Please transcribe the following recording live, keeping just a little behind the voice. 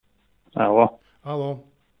Ало. Ало,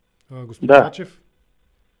 господин Да, Начев.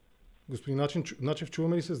 Господин Начев,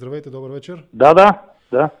 чуваме ли се? Здравейте, добър вечер. да.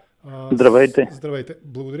 Здравейте. Здравейте.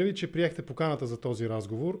 Благодаря ви, че приехте поканата за този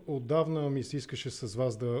разговор. Отдавна ми се искаше с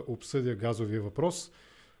вас да обсъдя газовия въпрос.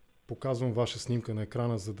 Показвам ваша снимка на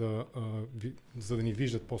екрана, за да ни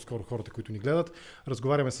виждат по-скоро хората, които ни гледат.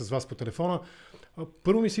 Разговаряме с вас по телефона.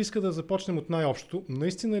 Първо ми се иска да започнем от най-общото.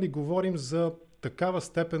 Наистина ли говорим за такава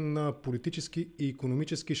степен на политически и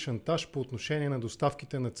икономически шантаж по отношение на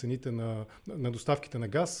доставките на цените на доставките на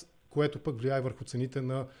газ, което пък влияе върху цените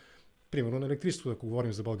на, примерно, на електричеството, ако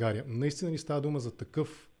говорим за България? Наистина ли става дума за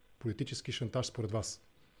такъв политически шантаж според вас?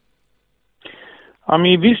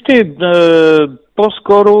 Ами вижте,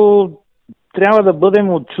 по-скоро трябва да бъдем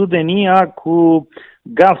отчудени, ако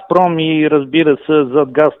Газпром и разбира се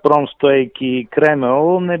зад Газпром стоейки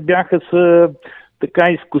Кремъл не бяха се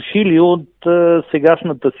така изкушили от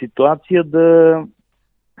сегашната ситуация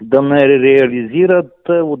да не реализират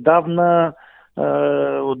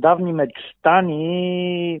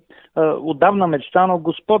отдавна мечтано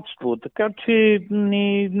господство. Така че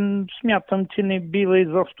смятам, че не бива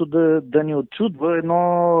изобщо да ни отчудва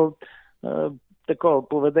едно такова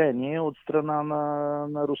поведение от страна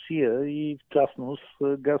на Русия и в частност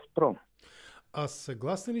Газпром. А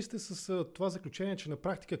съгласни ли сте с това заключение, че на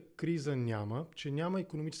практика криза няма, че няма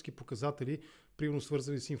икономически показатели, примерно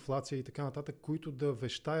свързани с инфлация и така нататък, които да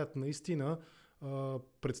вещаят наистина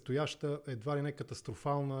предстояща едва ли не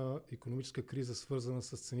катастрофална икономическа криза, свързана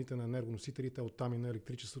с цените на енергоносителите, оттам и на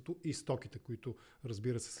електричеството и стоките, които,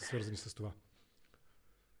 разбира се, са свързани с това?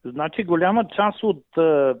 Значи голяма част от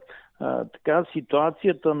така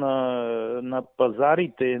ситуацията на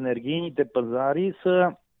пазарите, енергийните пазари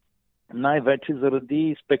са най-вече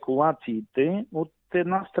заради спекулациите от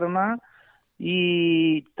една страна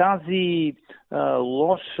и тази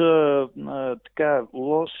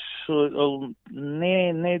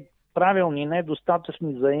неправилни,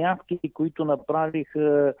 недостатъчни заявки, които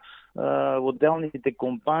направиха отделните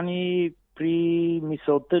компании при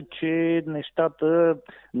мисълта, че нещата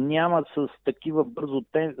няма с такива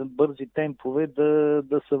бързи темпове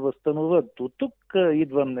да се възстановят. От тук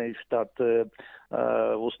идва нещата.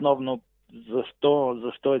 Основно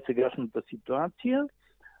защо е сегашната ситуация.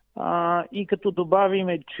 И като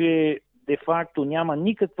добавиме, че де-факто няма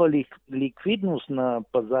никаква ликвидност на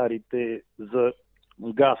пазарите за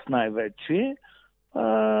газ най-вече,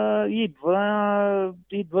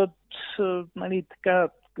 идват нали, така,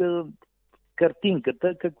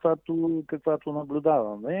 картинката, каквато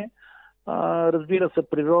наблюдаваме. Разбира се,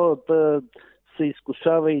 природата се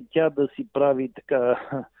изкушава и тя да си прави така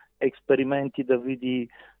експерименти, да види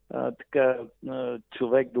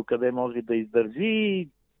човек докъде може да издържи.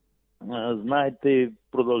 Знаете, в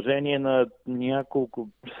продължение на няколко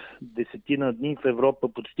десетина дни в Европа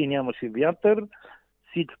почти нямаше вятър.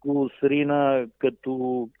 Всичко срина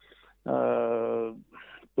като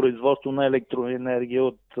производство на електроенергия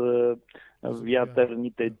от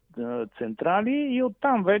вятърните централи и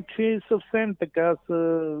оттам вече съвсем така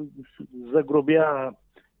се загробя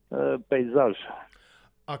пейзажа.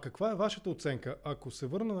 А каква е вашата оценка? Ако се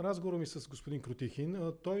върна на разговора ми с господин Крутихин,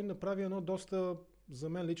 той направи едно доста, за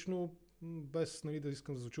мен лично, без да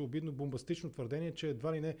искам да звучи обидно, бомбастично твърдение, че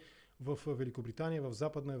едва ли не в Великобритания, в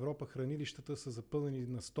Западна Европа хранилищата са запълнени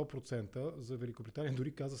на 100%, за Великобритания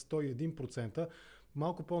дори каза 101%,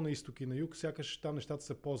 малко по-на изток и на юг, сякаш там нещата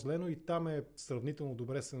са по-зле, но и там е сравнително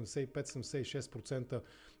добре, 75-76%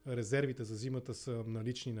 резервите за зимата са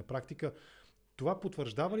налични на практика. Това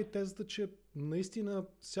потвърждава ли тезата, че наистина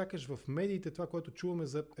сякаш в медиите това, което чуваме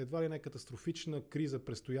за едва ли не катастрофична криза,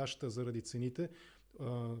 предстояща заради цените,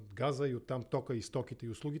 газа и оттам тока и стоките и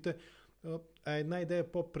услугите, е една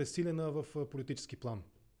идея по-пресилена в политически план?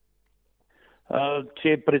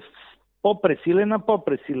 Че е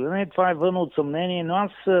по-пресилена и това е вън от съмнение, но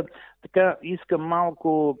аз така искам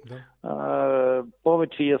малко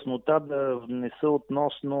повече яснота да внеса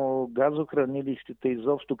относно газохранилищата и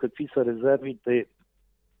изобщо какви са резервите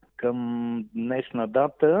към днешна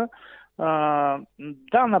дата.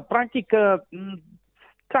 Да, на практика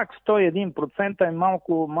как 101% е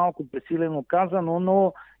малко пресилено казано,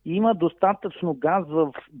 но има достатъчно газ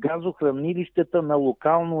в газохранилищата на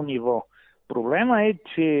локално ниво. Проблема е,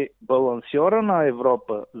 че балансьора на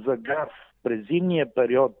Европа за газ през зимния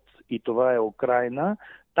период, и това е Украйна,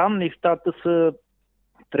 там нещата са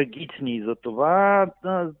трагични. Затова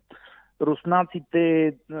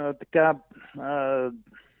руснаците така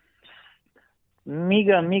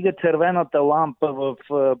мига червената лампа в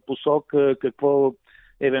посока какво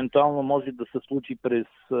евентуално може да се случи през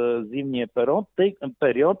зимния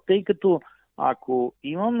период, тъй като ако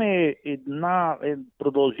имаме една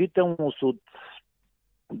продължителност от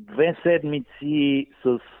 2 седмици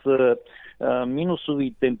с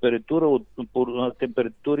минусови температури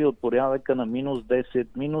от порядъка на минус 10,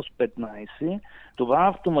 минус 15,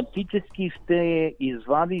 това автоматически ще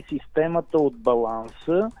извади системата от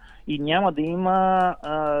баланса и няма да има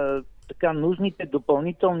нужните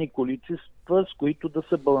допълнителни количества, с които да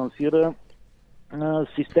се балансира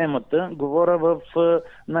системата. Говоря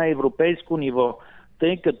на европейско ниво,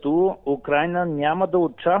 тъй като Украйна няма да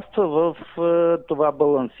участва в това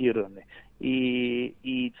балансиране.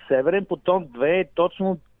 И Северен поток 2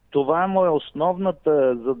 точно това е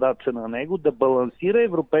основната задача на него, да балансира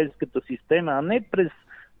европейската система, а не през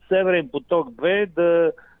Северен поток 2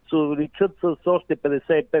 да се увеличат с още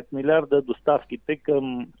 55 милиарда доставките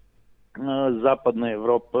към Западна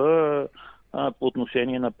Европа по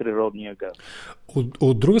отношение на природния газ.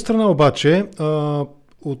 От друга страна обаче,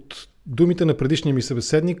 от думите на предишния ми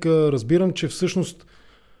събеседник, разбирам, че всъщност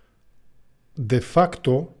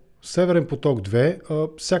де-факто Северен поток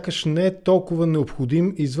 2 сякаш не е толкова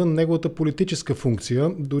необходим извън неговата политическа функция.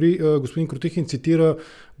 Дори господин Крутихин цитира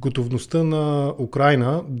готовността на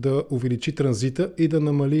Украйна да увеличи транзита и да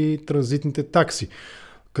намали транзитните такси.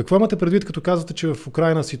 Какво имате предвид, като казвате, че в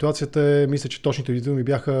Украйна ситуацията е, мисля, че точните ви думи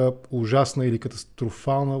бяха ужасна или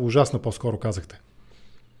катастрофална? Ужасна по-скоро казахте.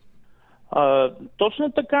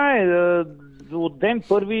 Точно така е. От ден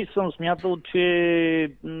първи съм смятал,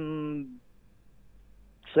 че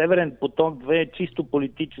Северен поток 2 е чисто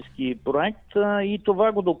политически проект и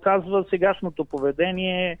това го доказва сегашното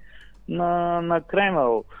поведение на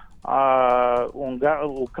Кремъл.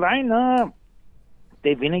 Украйна,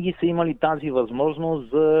 те винаги са имали тази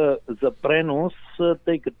възможност за пренос,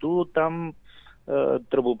 тъй като там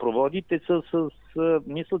тръбопроводите са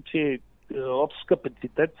мисля, че общ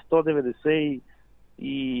капацитет 195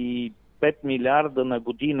 милиарда на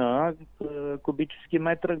година кубически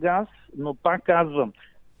метра газ, но пак казвам,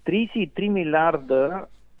 33 милиарда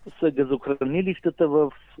са газохранилищата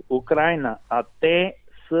в Украйна, а те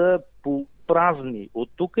са празни. От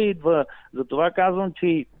тук идва, затова казвам,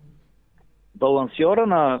 че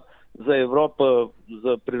балансьора за Европа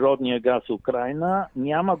за природния газ Украйна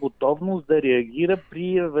няма готовност да реагира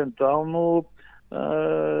при евентуално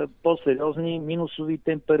по-сериозни минусови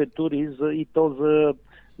температури и то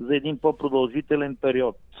за един по-продължителен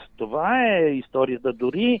период. Това е историята.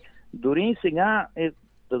 Дори сега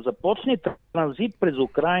да започне транзит през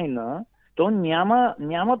Украйна, то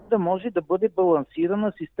няма да може да бъде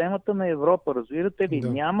балансирана системата на Европа. Разбирате ли?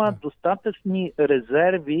 Няма достатъчни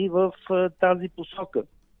резерви в тази посока,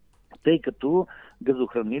 тъй като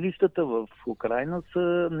газохранилищата в Украйна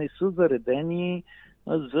не са заредени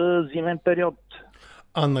за зимен период.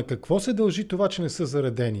 А на какво се дължи това, че не са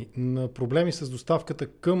заредени? На проблеми с доставката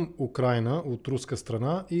към Украйна от руска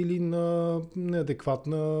страна или на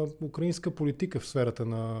неадекватна украинска политика в сферата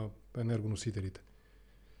на енергоносителите?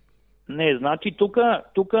 Не, значи тук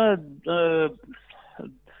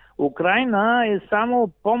Украйна е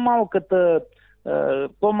само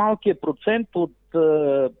по-малкият процент от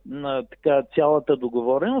цялата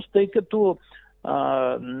договореност, тъй като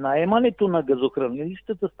наемането на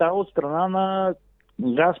газохранилищата става от страна на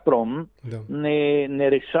Газпром. Да.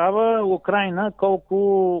 Не решава Украйна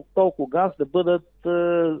колко газ да бъдат,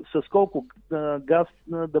 с колко газ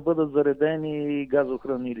да бъдат заредени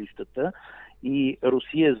газохранилищата. И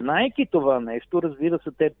Русия, знаейки това нещо, разбира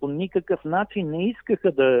се, те по никакъв начин не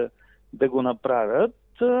искаха да го направят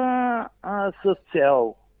с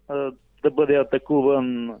цел да бъде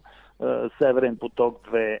атакуван Северен поток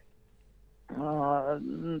 2.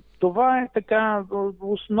 Това е така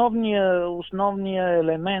основния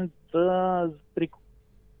елемент,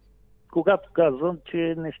 когато казвам,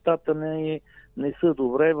 че нещата не са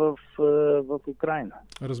добре в Украйна.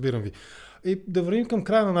 Разбирам ви. И да вървим към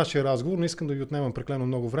края на нашия разговор, не искам да ви отнемам преклено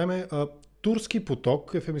много време. Турски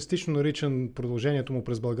поток, ефемистично наричан, продължението му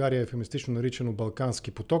през България е ефемистично наричано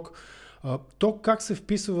Балкански поток. То как се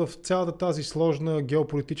вписва в цялата тази сложна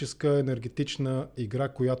геополитическа енергетична игра,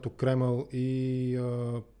 която Кремъл и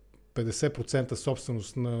 50%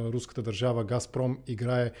 собственост на руската държава Газпром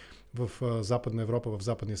играе в Западна Европа, в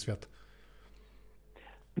западния свят?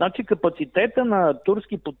 Значи капацитета на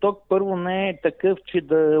Турски поток първо не е такъв, че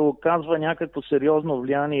да оказва някакво сериозно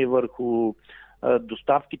влияние върху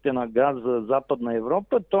доставките на газ за Западна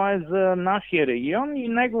Европа. Той е за нашия регион и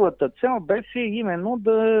неговата цел беше именно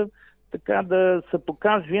да се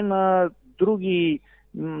покаже на други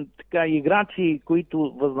играчи,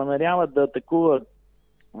 които възнамеряват да атакуват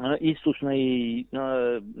източна и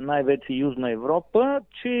най-вече Южна Европа,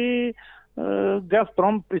 че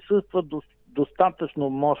Газпром присъства достатъчно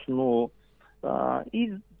мощно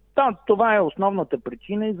И това е основната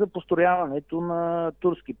причина и за построяването на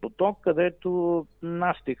Турски поток, където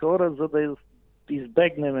нашите хора, за да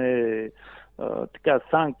избегнем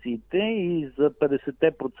санкциите и за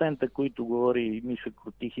 50%, които говори Миша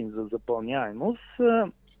Крутихин за запълняемост,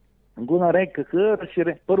 го нарекаха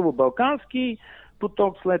първо Балкански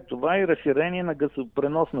поток, след това и разширение на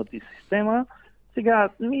газопреносната система. Сега,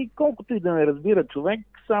 колкото и да не разбира човек,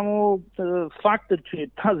 само факта, че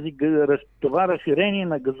това разширение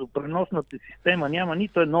на газопреносната система няма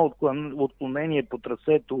нито едно отклонение по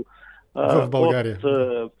трасето в България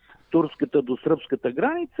от турската до сръбската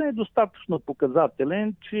граница, е достатъчно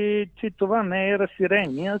показателен, че това не е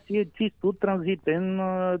разширение, а си е чисто транзитен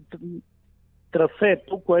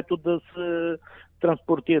трасето, което да се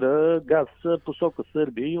транспортира газ посока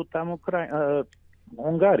Сърбия и оттам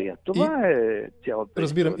Унгария. Това е цялата.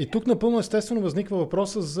 Разбирам. И тук напълно естествено възниква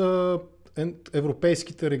въпроса за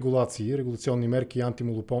европейските регулации, регулационни мерки,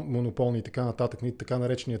 антимонополни и така нататък, така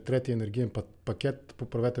наречения трети енергиен пакет,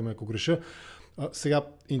 поправете ме ако греша. Сега,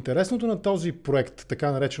 интересното на този проект,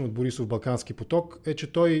 така наречен от Борисов Балкански поток, е,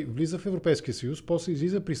 че той влиза в Европейския съюз, после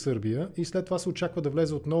излиза при Сърбия и след това се очаква да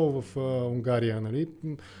влезе отново в Унгария. Нали?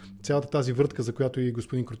 Цялата тази въртка, за която и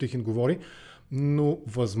господин Крутихин говори. Но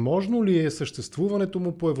възможно ли е съществуването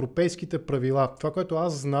му по европейските правила? Това, което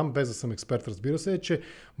аз знам, без да съм експерт, разбира се, е, че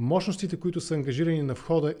мощностите, които са ангажирани на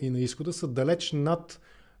входа и на изхода, са далеч над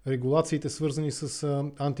регулациите, свързани с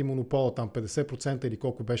антимонопола, там 50% или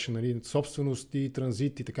колко беше, нали, собственост и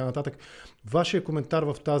транзит и така нататък. Вашия коментар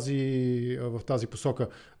в тази посока.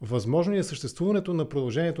 Възможно ли е съществуването на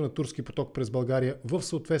продължението на Турски поток през България в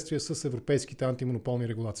съответствие с европейските антимонополни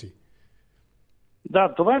регулации?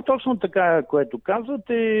 Да, това е точно така, което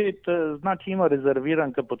казвате. Значи има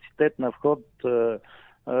резервиран капацитет на вход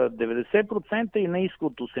 90% и на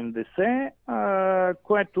изход 80%,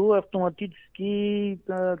 което автоматически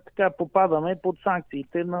така попадаме под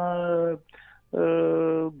санкциите на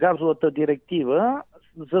газовата директива.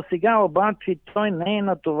 За сега обаче той не е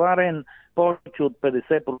натоварен повече от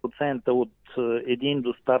 50% от един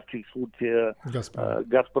доставчик, в случая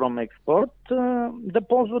Газпром експерт, да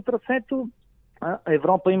ползва трасето.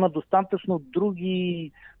 Европа има достатъчно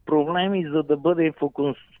други проблеми, за да бъде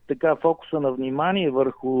фокуса на внимание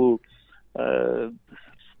върху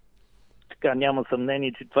няма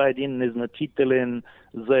съмнение, че това е един незначителен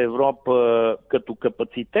за Европа като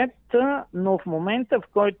капацитет, но в момента, в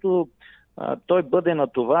който той бъде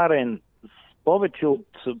натоварен с повече от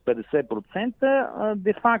 50%,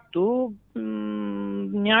 де-факто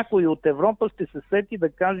някой от Европа ще се сети да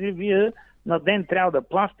каже: вие на ден трябва да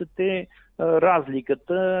плащате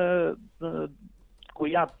разликата,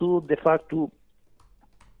 която де-факто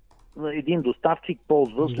един доставчик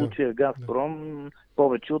ползва, в случая Газпром,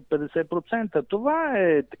 повече от 50%. Това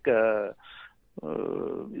е така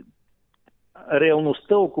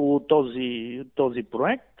реалността около този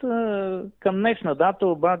проект. Към днешна дата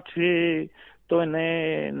обаче той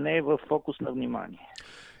не е в фокус на внимание.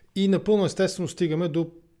 И напълно естествено стигаме до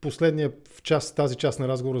последния тази част на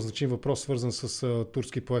разговора, значим въпрос, свързан с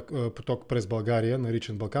турски поток през България,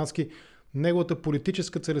 наричан Балкански. Неговата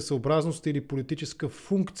политическа целесъобразност или политическа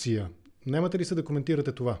функция. Немате ли се да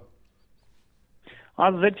коментирате това?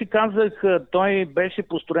 Аз вече казах, той беше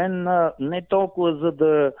построен не толкова за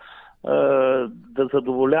да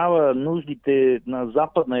задоволява нуждите на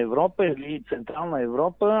Западна Европа или Централна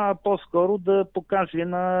Европа, а по-скоро да покаже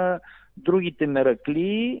на другите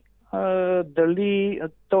меракли,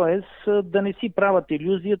 да не си правят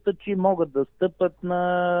илюзията, че могат да стъпат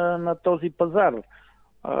на този пазар.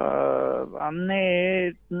 А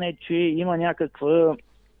не, че има някаква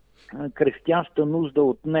крещяща нужда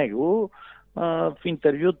от него. В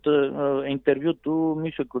интервюто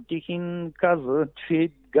Миша Крутихин каза, че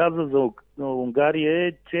газа за Унгария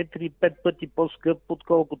е 4-5 пъти по-скъп,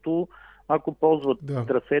 отколкото ако ползват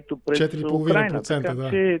трасето през Украйна. Така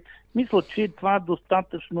че мисля, че това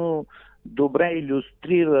достатъчно добре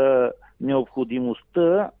илюстрира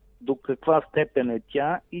необходимостта, до каква степен е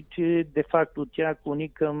тя и че де-факто тя клони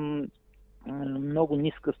към много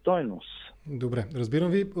ниска стойност. Добре,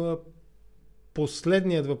 разбирам ви.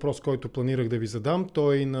 Последният въпрос, който планирах да ви задам,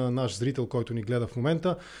 той е на наш зрител, който ни гледа в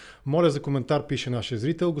момента. Моля за коментар, пише нашия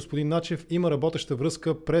зрител. Господин Начев, има работеща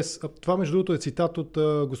връзка през... Това между другото е цитат от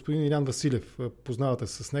господин Илян Василев. Познавате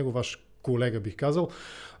се с него, ваш колега бих казал.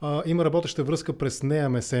 Има работеща връзка през Нея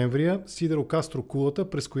Месемврия, Сидеро-Кастро Кулата,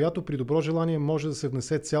 през която при добро желание може да се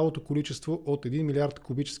внесе цялото количество от 1 милиард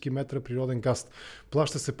кубически метра природен газ.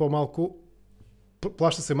 Плаща се по-малко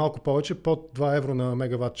плаща се малко повече, под 2 евро на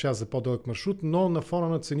мегаватт час за по-дълъг маршрут, но на фона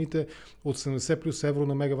на цените от 70 плюс евро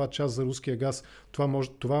на мегаватт час за руския газ,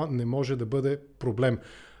 това не може да бъде проблем.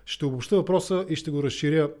 Ще обобща въпроса и ще го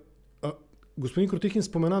разширя. Господин Крутихин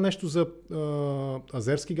спомена нещо за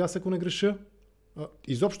азерски газ, ако не греша.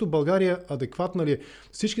 Изобщо България адекватна ли е?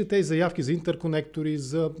 Всички тези заявки за интерконектори,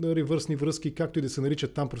 за ревърсни връзки, както и да се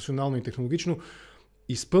наричат там професионално и технологично,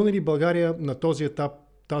 изпълни ли България на този етап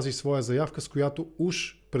тази своя заявка, с която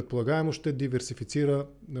уж предполагаемо ще диверсифицира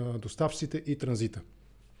доставчиците и транзита?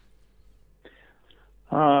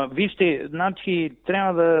 Вижте, значи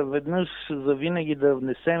трябва да веднъж завинаги да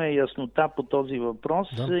внесеме яснота по този въпрос,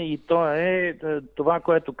 и то е това,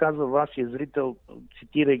 което казва вашия зрител,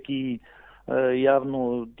 цитирайки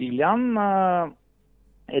явно Дилян,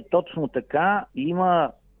 е точно така.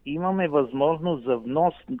 Имаме възможност за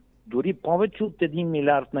внос дори повече от 1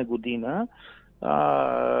 милиард на година.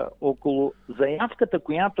 Около заявката,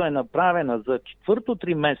 която е направена за четвърто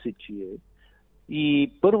тримесечие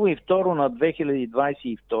и първо и второ на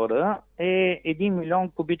 2022 е 1 милион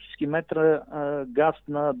кубически метра газ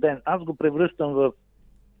на ден. Аз го превръщам в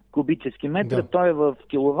кубически метра, той е в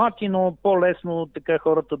киловати, но по-лесно така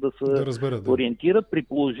хората да се ориентират, при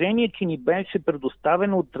положение, че ни беше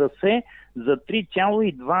предоставено трасе за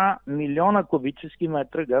 3,2 милиона кубически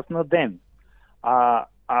метра газ на ден. А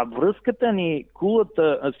връзката ни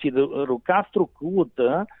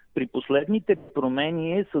Сидерокастро-Кулата при последните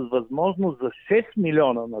промени е с възможност за 6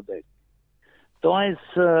 милиона на ден.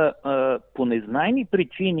 Тоест, по незнайни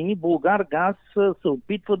причини Булгаргаз се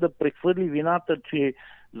опитва да прехвърли вината, че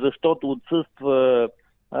защото отсъства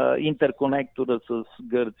интерконектора с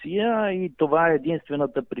Гърция и това е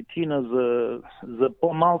единствената причина за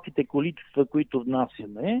по-малките количества, които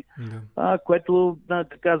внасяме, което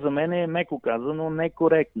така за мен е меко казано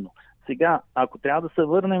некоректно. Сега, ако трябва да се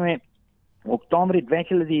върнем октомври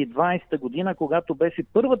 2020 година, когато беше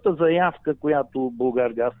първата заявка, която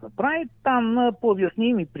Булгаргаз направи, там по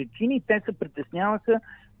обясними причини те се притесняваха,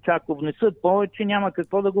 че ако внесат повече, няма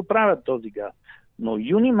какво да го правят този газ. Но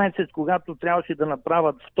юни месец, когато трябваше да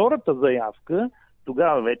направят втората заявка,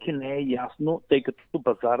 тогава вече не е ясно, тъй като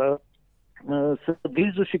пазара се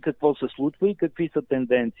виждаше какво се случва и какви са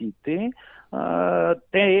тенденциите.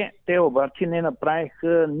 Те обаче не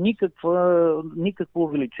направиха никакво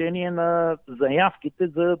увеличение на заявките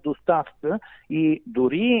за доставка и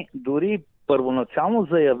дори първоначално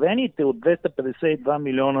заявените от 252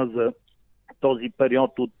 милиона за този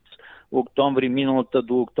период от октомври миналата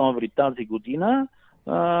до октомври тази година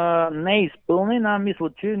не е изпълнена. Мисля,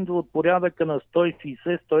 че от порядъка на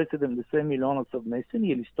 160-170 милиона са внесени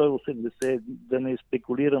или 180, да не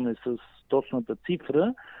спекулираме с точната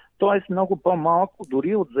цифра, т.е. много по-малко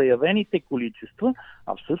дори от заявените количества,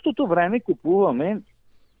 а в същото време купуваме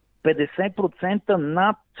 50%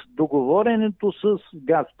 над договореното с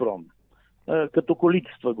Газпром, като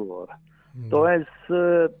количества говоря. Тоест,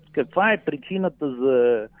 каква е причината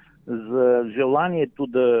за желанието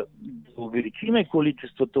да увеличиме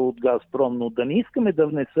количествата от Газпром, но да не искаме да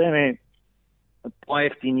внесеме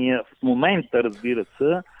по-евтиния в момента, разбира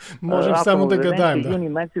се. Можем само да гадаем. Юни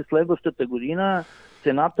месец следващата година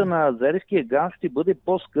цената на азерския газ ще бъде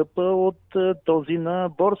по-скъпа от този на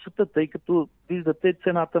борсата, тъй като виждате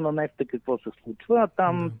цената на нефта какво се случва, а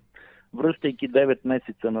там връщайки 9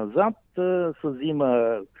 месеца назад, се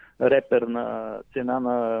взима репер на цена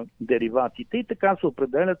на дериватите и така се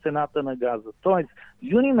определя цената на газа. Тоест,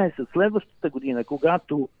 юни месец следващата година,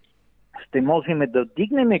 когато ще можем да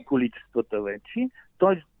дигнем количествата вече,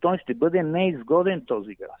 той ще бъде неизгоден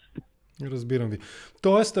този газ. Разбирам ви.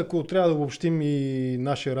 Тоест, ако трябва да обобщим и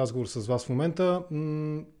нашия разговор с вас в момента,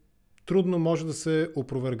 трудно може да се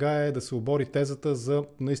опровергае, да се обори тезата за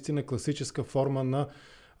наистина класическа форма на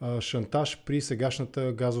шантаж при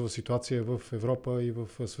сегашната газова ситуация в Европа и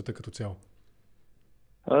в света като цяло?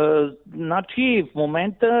 Значи в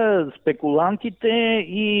момента спекулантите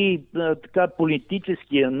и така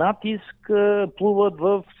политическия натиск плуват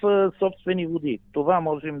в собствени води. Това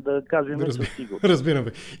можем да кажем със сигурност. Разбирам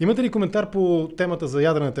ви. Имате ли коментар по темата за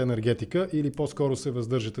ядрената енергетика или по-скоро се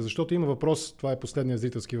въздържате? Защото има въпрос, това е последният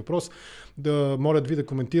зрителски въпрос, да молят ви да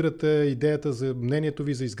коментирате идеята за мнението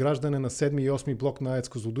ви за изграждане на 7 и 8 блок на АЕЦ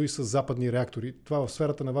Козлодуй с западни реактори. Това в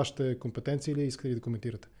сферата на вашите компетенции или искате ли да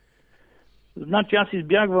коментирате? Значи аз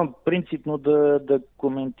избягвам принципно да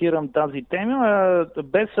коментирам тази тема.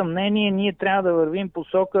 Без съмнение ние трябва да вървим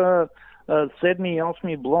посока 7 и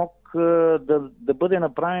 8 блок да бъде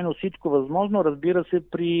направено всичко възможно, разбира се,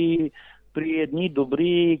 при едни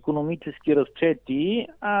добри икономически разчети.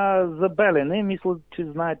 А за Белене, мисля, че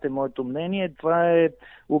знаете моето мнение, това е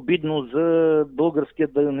обидно за българския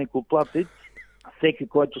данъкоплатец, всеки,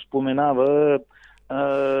 който споменава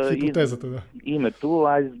хипотезата, да. Името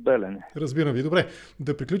АЕЦ Белене. Разбирам ви. Добре,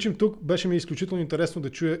 да приключим тук. Беше ми изключително интересно да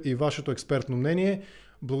чуя и вашето експертно мнение.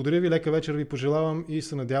 Благодаря ви, лека вечер ви пожелавам и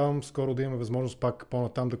се надявам скоро да имаме възможност пак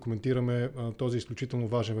по-натам да коментираме този изключително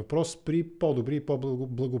важен въпрос при по-добри и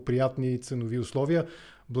по-благоприятни ценови условия.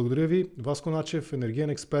 Благодаря ви, Васко Начев, енергиен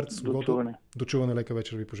експерт. До чуване. До чуване, лека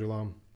вечер ви пожелавам.